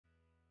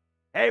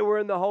Hey, we're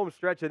in the home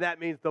stretch, and that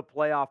means the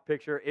playoff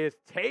picture is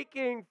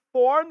taking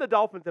form. The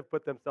Dolphins have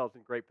put themselves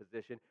in great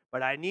position,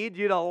 but I need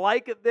you to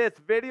like this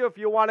video if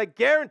you want to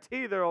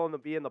guarantee they'll only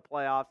be in the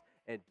playoffs,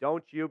 and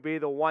don't you be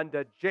the one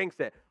to jinx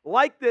it.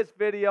 Like this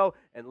video,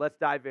 and let's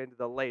dive into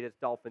the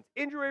latest Dolphins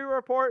injury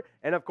report,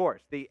 and of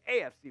course, the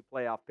AFC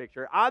playoff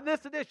picture on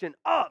this edition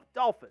of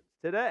Dolphins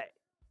Today.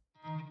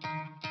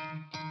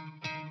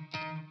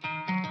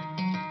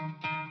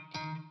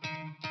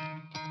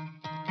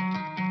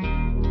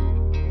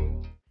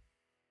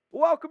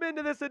 Welcome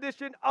into this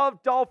edition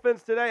of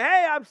Dolphins Today.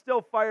 Hey, I'm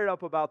still fired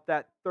up about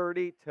that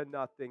 30-0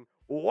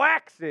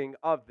 waxing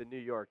of the New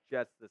York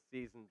Jets this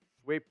season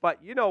sweep.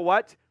 But you know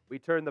what? We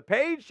turn the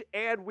page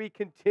and we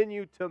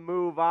continue to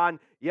move on.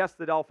 Yes,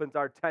 the Dolphins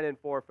are 10-4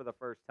 for the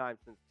first time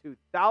since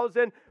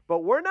 2000,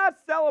 but we're not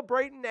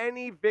celebrating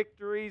any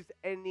victories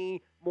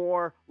any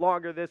more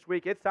longer this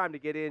week. It's time to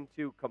get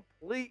into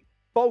complete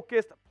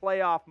focused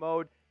playoff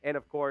mode and,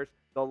 of course,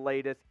 the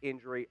latest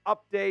injury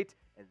update.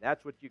 And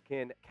that's what you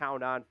can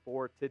count on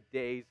for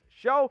today's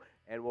show.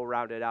 And we'll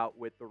round it out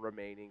with the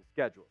remaining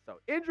schedule. So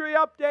injury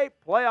update,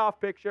 playoff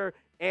picture,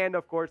 and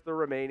of course the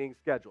remaining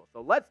schedule.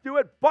 So let's do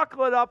it.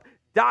 Buckle it up,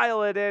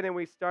 dial it in. And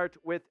we start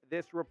with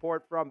this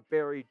report from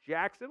Barry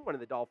Jackson, one of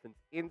the Dolphins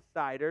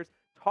insiders,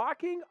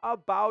 talking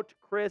about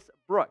Chris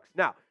Brooks.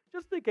 Now,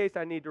 just in case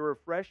I need to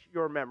refresh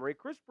your memory,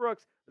 Chris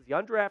Brooks was the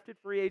undrafted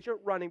free agent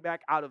running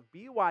back out of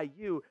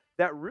BYU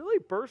that really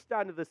burst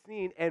onto the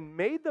scene and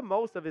made the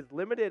most of his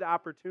limited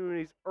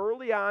opportunities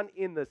early on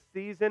in the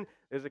season.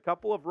 There's a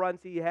couple of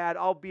runs he had,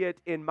 albeit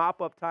in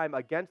mop-up time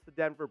against the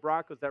Denver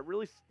Broncos, that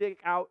really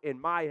stick out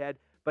in my head.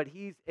 But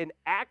he's an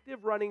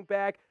active running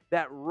back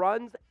that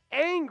runs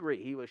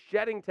angry. He was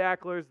shedding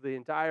tacklers the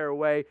entire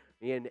way,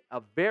 and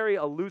a very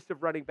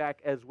elusive running back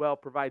as well,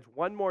 provides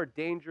one more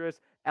dangerous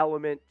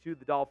element to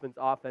the Dolphins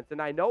offense.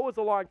 And I know it was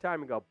a long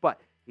time ago, but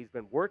he's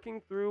been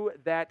working through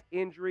that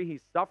injury. He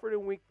suffered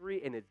in week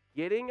 3 and is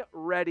getting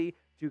ready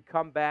to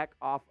come back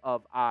off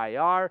of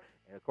IR.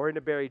 And according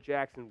to Barry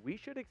Jackson, we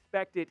should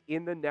expect it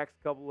in the next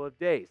couple of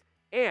days.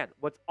 And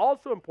what's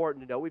also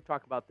important to know, we've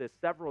talked about this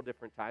several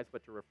different times,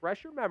 but to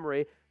refresh your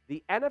memory,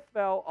 the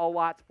NFL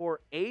allots for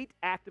 8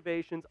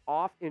 activations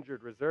off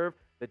injured reserve.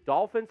 The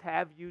Dolphins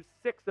have used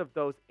 6 of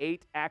those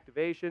 8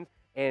 activations,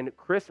 and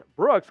Chris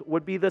Brooks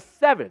would be the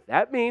 7th.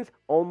 That means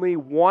only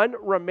 1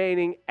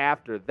 remaining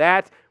after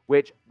that,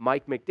 which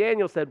Mike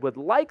McDaniel said would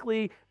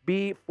likely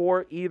be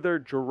for either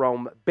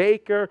Jerome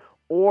Baker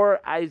or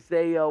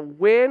Isaiah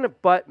Wynn,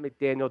 but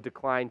McDaniel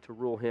declined to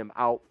rule him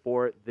out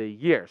for the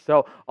year.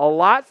 So a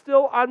lot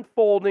still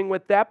unfolding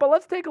with that, but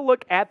let's take a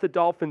look at the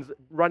Dolphins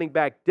running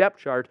back depth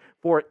chart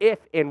for if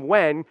and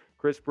when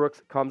Chris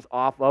Brooks comes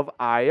off of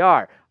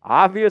IR.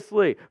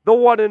 Obviously, the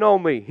one and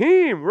only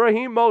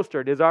Raheem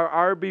Mostert is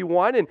our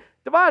RB1, and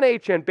Devon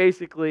Achane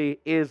basically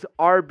is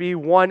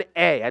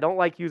RB1A. I don't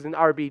like using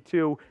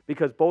RB2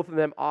 because both of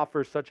them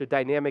offer such a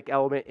dynamic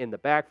element in the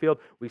backfield.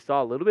 We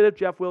saw a little bit of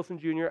Jeff Wilson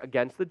Jr.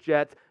 against the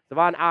Jets.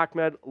 Devon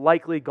Achane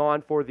likely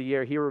gone for the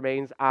year. He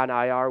remains on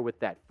IR with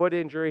that foot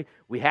injury.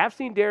 We have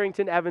seen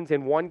Darrington Evans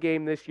in one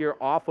game this year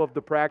off of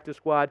the practice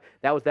squad.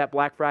 That was that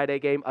Black Friday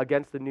game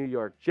against the New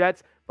York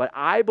Jets. But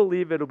I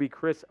believe it'll be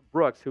Chris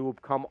Brooks who will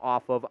come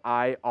off of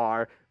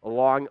IR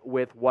along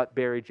with what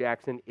Barry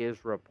Jackson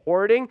is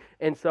reporting.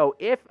 And so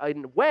if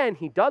and when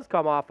he does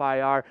come off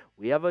IR,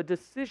 we have a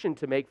decision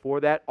to make for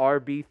that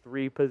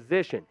RB3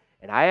 position.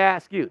 And I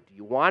ask you, do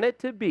you want it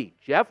to be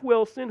Jeff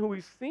Wilson, who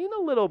we've seen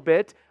a little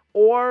bit,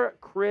 or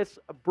Chris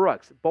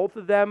Brooks? Both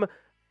of them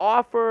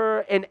offer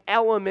an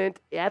element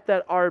at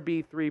that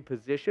RB3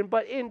 position,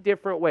 but in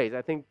different ways.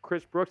 I think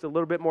Chris Brooks a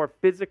little bit more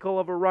physical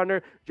of a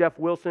runner. Jeff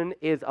Wilson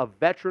is a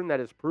veteran that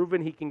has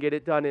proven he can get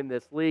it done in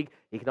this league.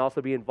 He can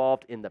also be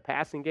involved in the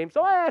passing game.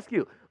 So I ask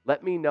you,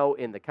 let me know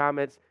in the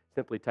comments.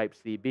 Simply type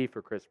CB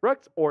for Chris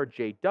Brooks or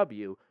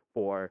JW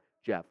for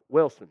Jeff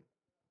Wilson.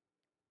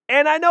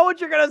 And I know what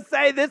you're going to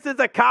say. This is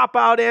a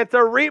cop-out answer.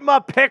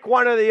 Riepma, pick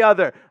one or the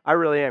other. I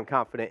really am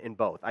confident in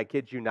both. I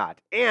kid you not.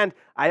 And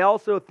I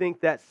also think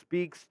that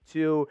speaks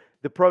to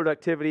the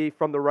productivity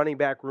from the running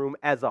back room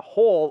as a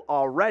whole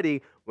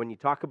already when you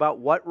talk about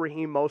what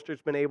Raheem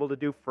Mostert's been able to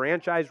do.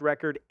 Franchise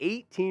record,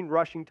 18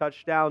 rushing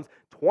touchdowns,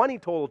 20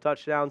 total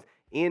touchdowns.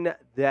 In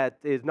that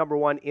is number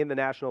 1 in the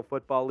National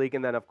Football League.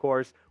 And then, of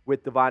course,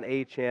 with Devon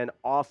Achane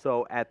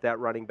also at that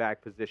running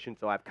back position.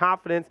 So I have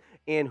confidence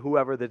in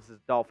whoever the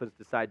Dolphins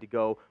decide to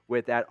go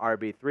with at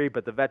RB3.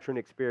 But the veteran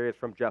experience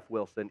from Jeff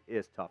Wilson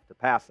is tough to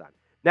pass on.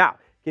 Now,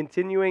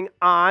 continuing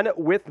on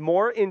with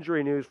more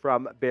injury news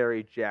from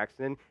Barry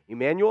Jackson,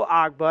 Emmanuel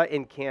Ogbah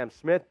and Cam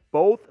Smith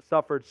both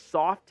suffered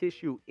soft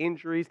tissue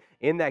injuries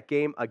in that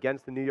game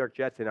against the New York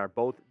Jets and are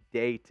both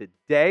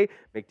day-to-day.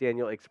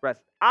 McDaniel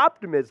expressed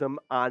optimism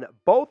on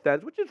both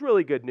ends, which is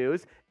really good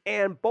news.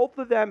 And both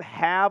of them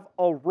have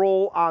a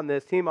role on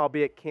this team,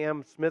 albeit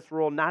Cam Smith's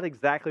role not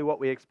exactly what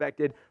we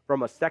expected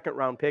from a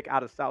second-round pick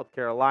out of South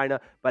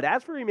Carolina. But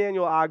as for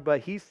Emmanuel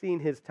Ogbah, he's seen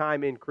his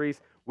time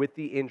increase with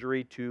the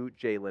injury to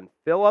Jalen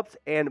Phillips.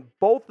 And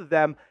both of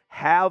them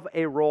have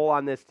a role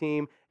on this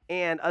team.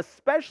 and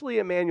especially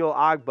Emmanuel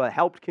Ogbah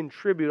helped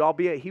contribute,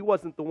 albeit he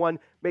wasn't the one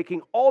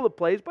making all the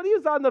plays, but he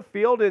was on the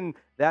field, and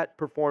that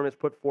performance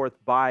put forth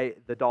by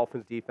the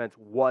Dolphins defense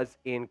was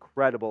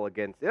incredible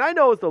against it. I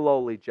know it's the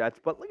lowly Jets,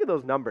 but look at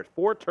those numbers.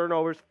 4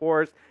 turnovers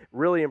forced,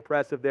 really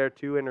impressive there,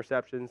 2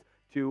 interceptions,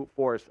 2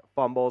 forced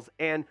fumbles,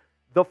 and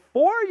the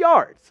 4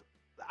 yards,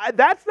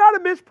 that's not a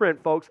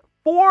misprint, folks.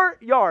 4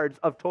 yards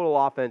of total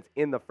offense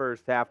in the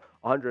first half,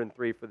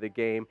 103 for the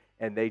game,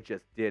 and they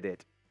just did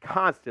it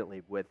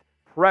constantly with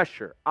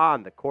pressure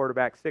on the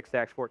quarterback, 6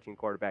 sacks, 14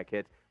 quarterback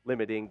hits,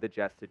 limiting the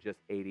Jets to just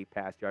 80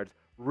 pass yards.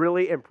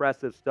 Really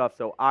impressive stuff.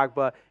 So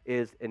Ogbah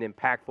is an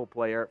impactful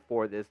player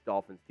for this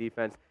Dolphins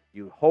defense.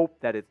 You hope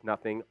that it's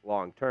nothing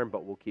long-term,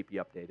 but we'll keep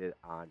you updated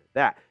on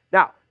that.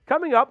 Now,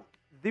 coming up,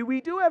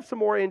 we do have some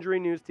more injury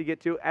news to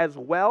get to, as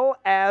well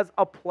as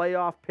a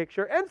playoff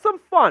picture and some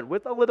fun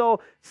with a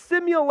little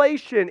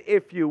simulation,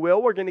 if you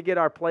will. We're going to get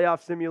our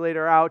playoff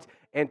simulator out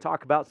and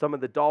talk about some of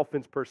the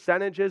Dolphins'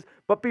 percentages.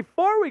 But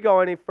before we go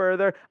any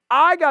further,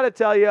 I got to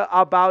tell you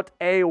about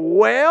a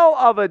whale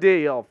of a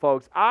deal,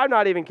 folks. I'm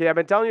not even kidding. I've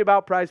been telling you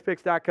about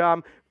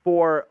PrizePicks.com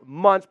for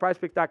months.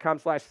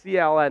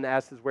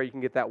 PrizePicks.com/CLNS is where you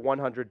can get that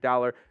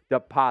 $100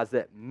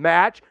 deposit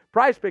match.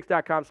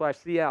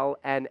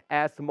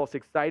 PrizePicks.com/CLNS, the most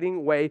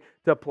exciting way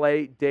to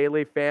play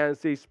daily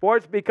fantasy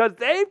sports, because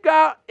they've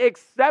got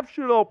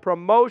exceptional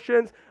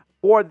promotions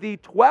for the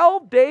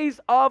 12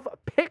 days of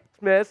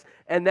Pickmas,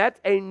 and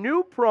that's a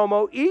new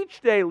promo each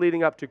day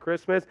leading up to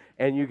Christmas.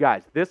 And you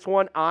guys, this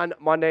one on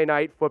Monday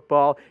Night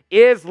Football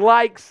is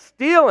like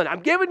stealing.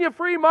 I'm giving you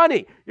free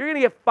money. You're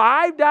going to get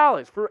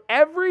 $5 for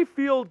every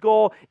field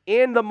goal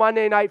in the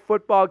Monday Night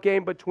Football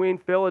game between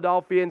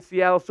Philadelphia and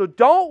Seattle. So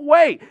don't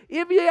wait.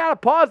 If you got to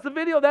pause the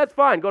video, that's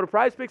fine. Go to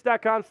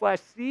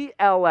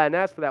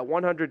PrizePicks.com/CLNS for that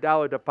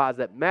 $100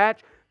 deposit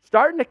match.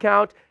 Start an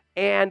account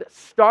and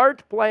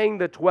start playing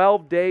the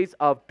 12 days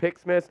of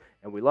Pickmas.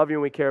 And we love you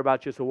and we care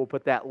about you, so we'll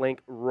put that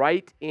link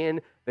right in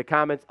the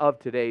comments of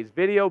today's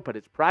video. But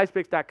it's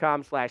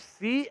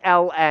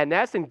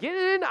prizepicks.com/CLNS, and get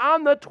in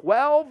on the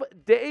 12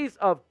 days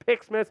of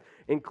Pickmas,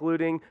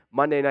 including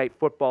Monday Night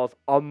Football's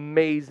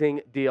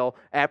amazing deal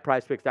at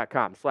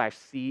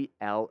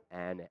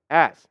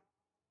prizepicks.com/CLNS.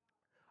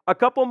 A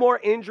couple more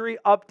injury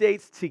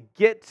updates to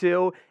get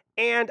to.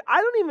 And I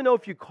don't even know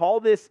if you call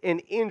this an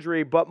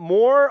injury, but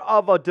more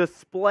of a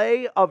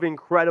display of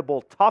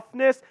incredible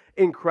toughness,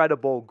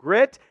 incredible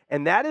grit,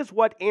 and that is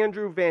what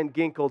Andrew Van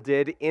Ginkel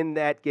did in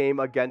that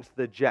game against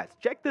the Jets.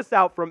 Check this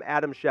out from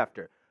Adam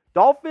Schefter.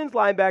 Dolphins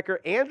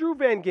linebacker Andrew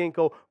Van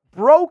Ginkel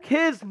broke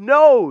his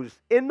nose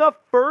in the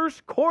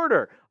first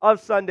quarter of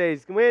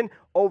Sunday's win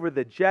over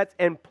the Jets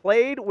and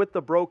played with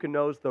the broken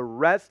nose the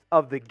rest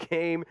of the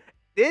game.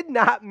 Did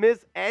not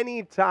miss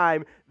any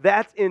time.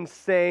 That's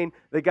insane.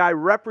 The guy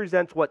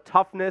represents what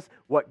toughness,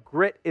 what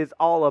grit is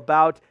all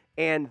about.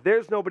 And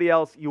there's nobody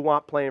else you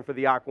want playing for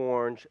the Aqua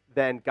Orange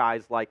than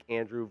guys like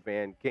Andrew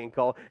Van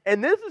Ginkel.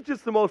 And this is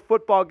just the most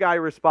football guy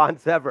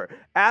response ever.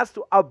 Asked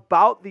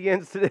about the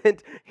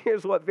incident,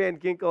 here's what Van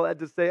Ginkel had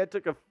to say. I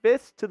took a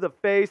fist to the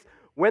face,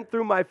 went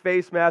through my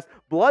face mask,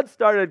 blood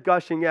started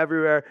gushing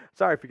everywhere.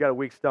 Sorry if you got a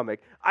weak stomach.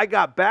 I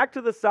got back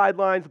to the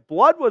sidelines,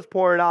 blood was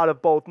pouring out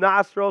of both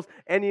nostrils,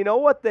 and you know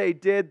what they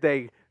did?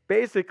 They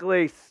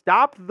basically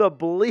stopped the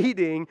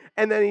bleeding,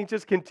 and then he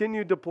just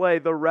continued to play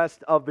the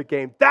rest of the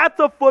game. That's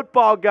a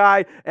football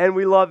guy, and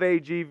we love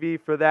AGV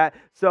for that.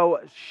 So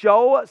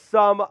show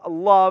some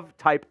love.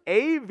 Type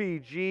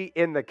AVG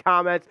in the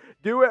comments.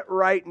 Do it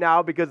right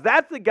now, because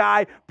that's the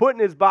guy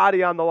putting his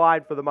body on the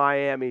line for the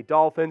Miami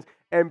Dolphins.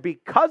 And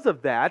because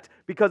of that,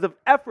 because of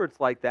efforts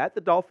like that, the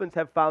Dolphins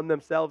have found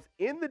themselves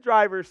in the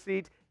driver's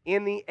seat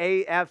in the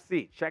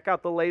AFC. Check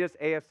out the latest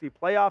AFC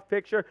playoff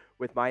picture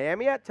with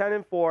Miami at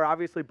 10-4.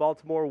 Obviously,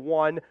 Baltimore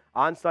won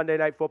on Sunday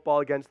Night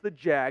Football against the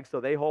Jags,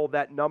 so they hold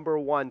that number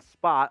 1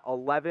 spot,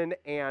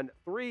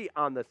 11-3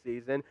 on the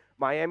season.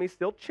 Miami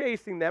still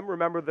chasing them.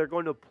 Remember, they're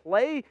going to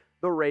play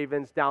the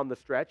Ravens down the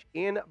stretch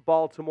in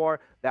Baltimore.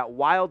 That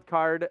wild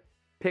card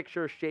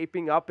picture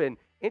shaping up, and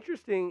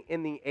interesting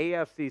in the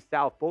AFC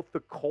South, both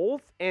the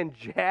Colts and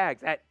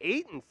Jags at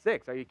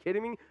 8-6. Are you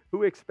kidding me?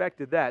 Who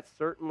expected that?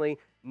 Certainly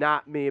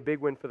not me. A big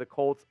win for the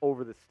Colts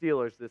over the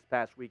Steelers this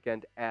past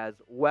weekend as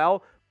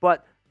well.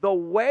 But the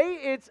way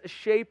it's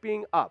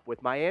shaping up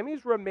with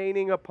Miami's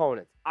remaining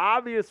opponents,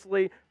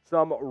 obviously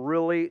some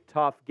really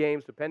tough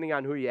games, depending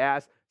on who you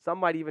ask. Some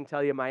might even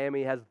tell you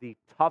Miami has the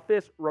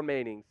toughest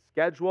remaining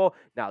schedule.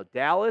 Now,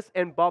 Dallas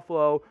and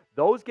Buffalo,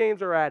 those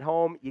games are at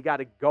home. You got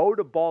to go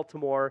to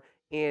Baltimore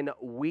in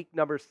week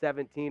number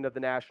 17 of the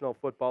National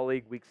Football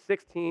League, week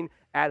 16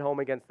 at home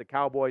against the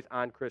Cowboys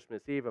on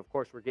Christmas Eve. Of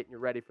course, we're getting you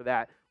ready for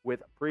that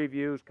with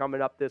previews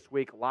coming up this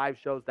week, live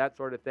shows, that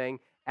sort of thing,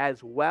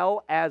 as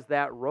well as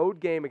that road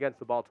game against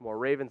the Baltimore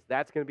Ravens.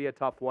 That's going to be a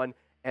tough one.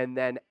 And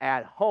then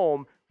at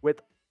home with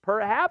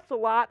perhaps a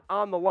lot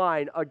on the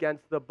line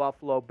against the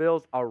Buffalo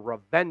Bills, a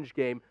revenge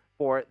game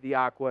for the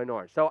Aqua and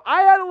Orange. So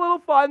I had a little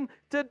fun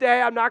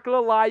today. I'm not going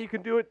to lie. You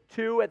can do it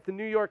too at the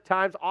New York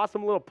Times.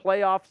 Awesome little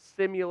playoff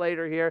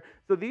simulator here.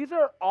 So these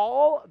are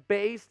all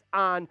based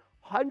on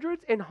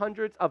hundreds and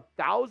hundreds of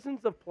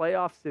thousands of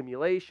playoff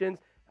simulations,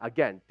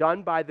 again,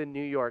 done by the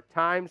New York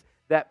Times,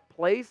 that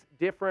place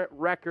different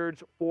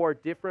records for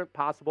different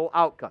possible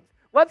outcomes.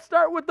 Let's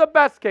start with the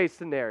best case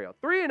scenario.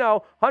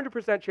 3-0,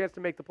 100% chance to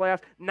make the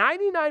playoffs,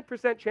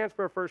 99% chance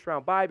for a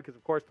first-round bye because,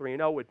 of course,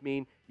 3-0 would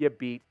mean you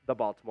beat the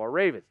Baltimore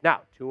Ravens.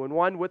 Now,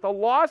 2-1 with a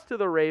loss to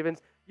the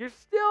Ravens, you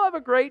still have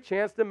a great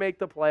chance to make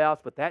the playoffs,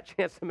 but that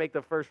chance to make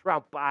the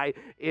first-round bye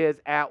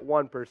is at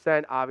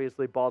 1%.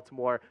 Obviously,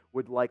 Baltimore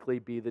would likely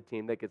be the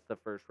team that gets the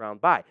first-round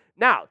bye.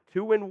 Now,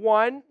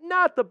 2-1,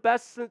 not the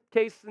best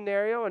case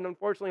scenario, and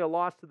unfortunately a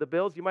loss to the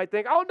Bills. You might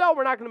think, oh, no,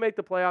 we're not going to make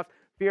the playoffs.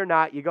 Fear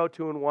not. You go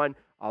 2-1.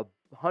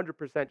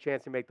 100%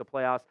 chance to make the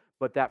playoffs,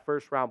 but that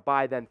first round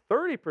bye, then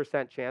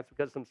 30% chance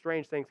because some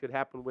strange things could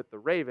happen with the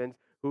Ravens,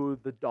 who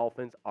the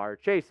Dolphins are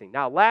chasing.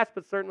 Now, last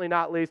but certainly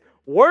not least,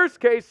 worst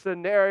case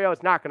scenario,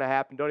 it's not going to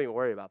happen. Don't even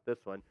worry about this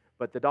one.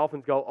 But the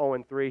Dolphins go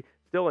 0-3,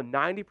 still a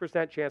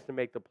 90% chance to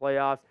make the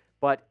playoffs,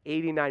 but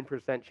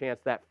 89% chance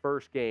that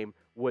first game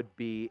would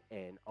be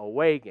an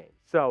away game.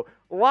 So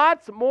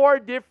lots more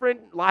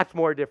different.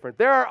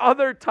 There are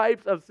other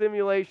types of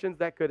simulations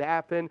that could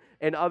happen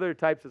and other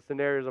types of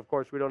scenarios. Of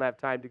course, we don't have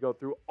time to go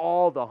through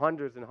all the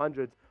hundreds and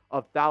hundreds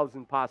of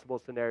thousand possible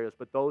scenarios,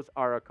 but those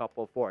are a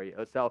couple for you.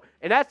 So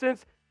in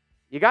essence,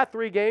 you got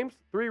 3 games,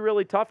 3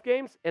 really tough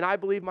games, and I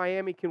believe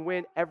Miami can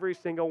win every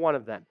single one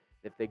of them.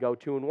 If they go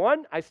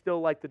 2-1, I still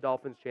like the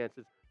Dolphins'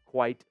 chances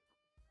quite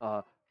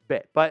a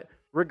bit. But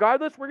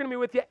regardless, we're going to be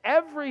with you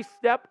every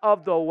step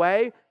of the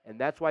way, and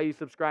that's why you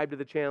subscribe to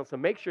the channel, so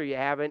make sure you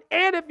haven't.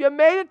 And if you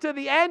made it to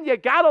the end, you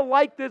got to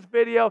like this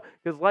video,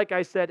 because like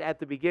I said at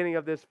the beginning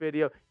of this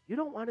video, you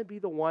don't want to be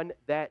the one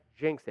that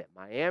jinxes it.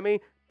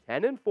 Miami,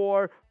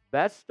 10-4,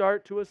 best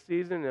start to a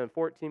season in a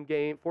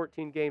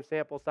 14-game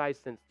sample size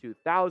since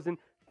 2000.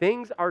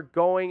 Things are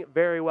going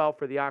very well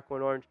for the Aqua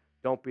and Orange.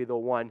 Don't be the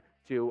one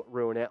to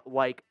ruin it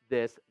like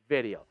this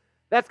video.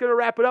 That's going to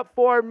wrap it up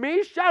for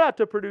me. Shout out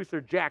to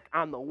producer Jack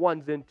on the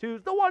ones and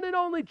twos, the one and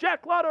only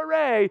Jack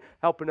Lauderay,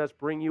 helping us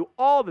bring you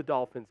all the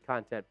Dolphins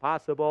content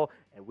possible.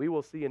 And we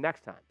will see you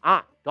next time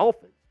on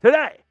Dolphins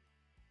Today.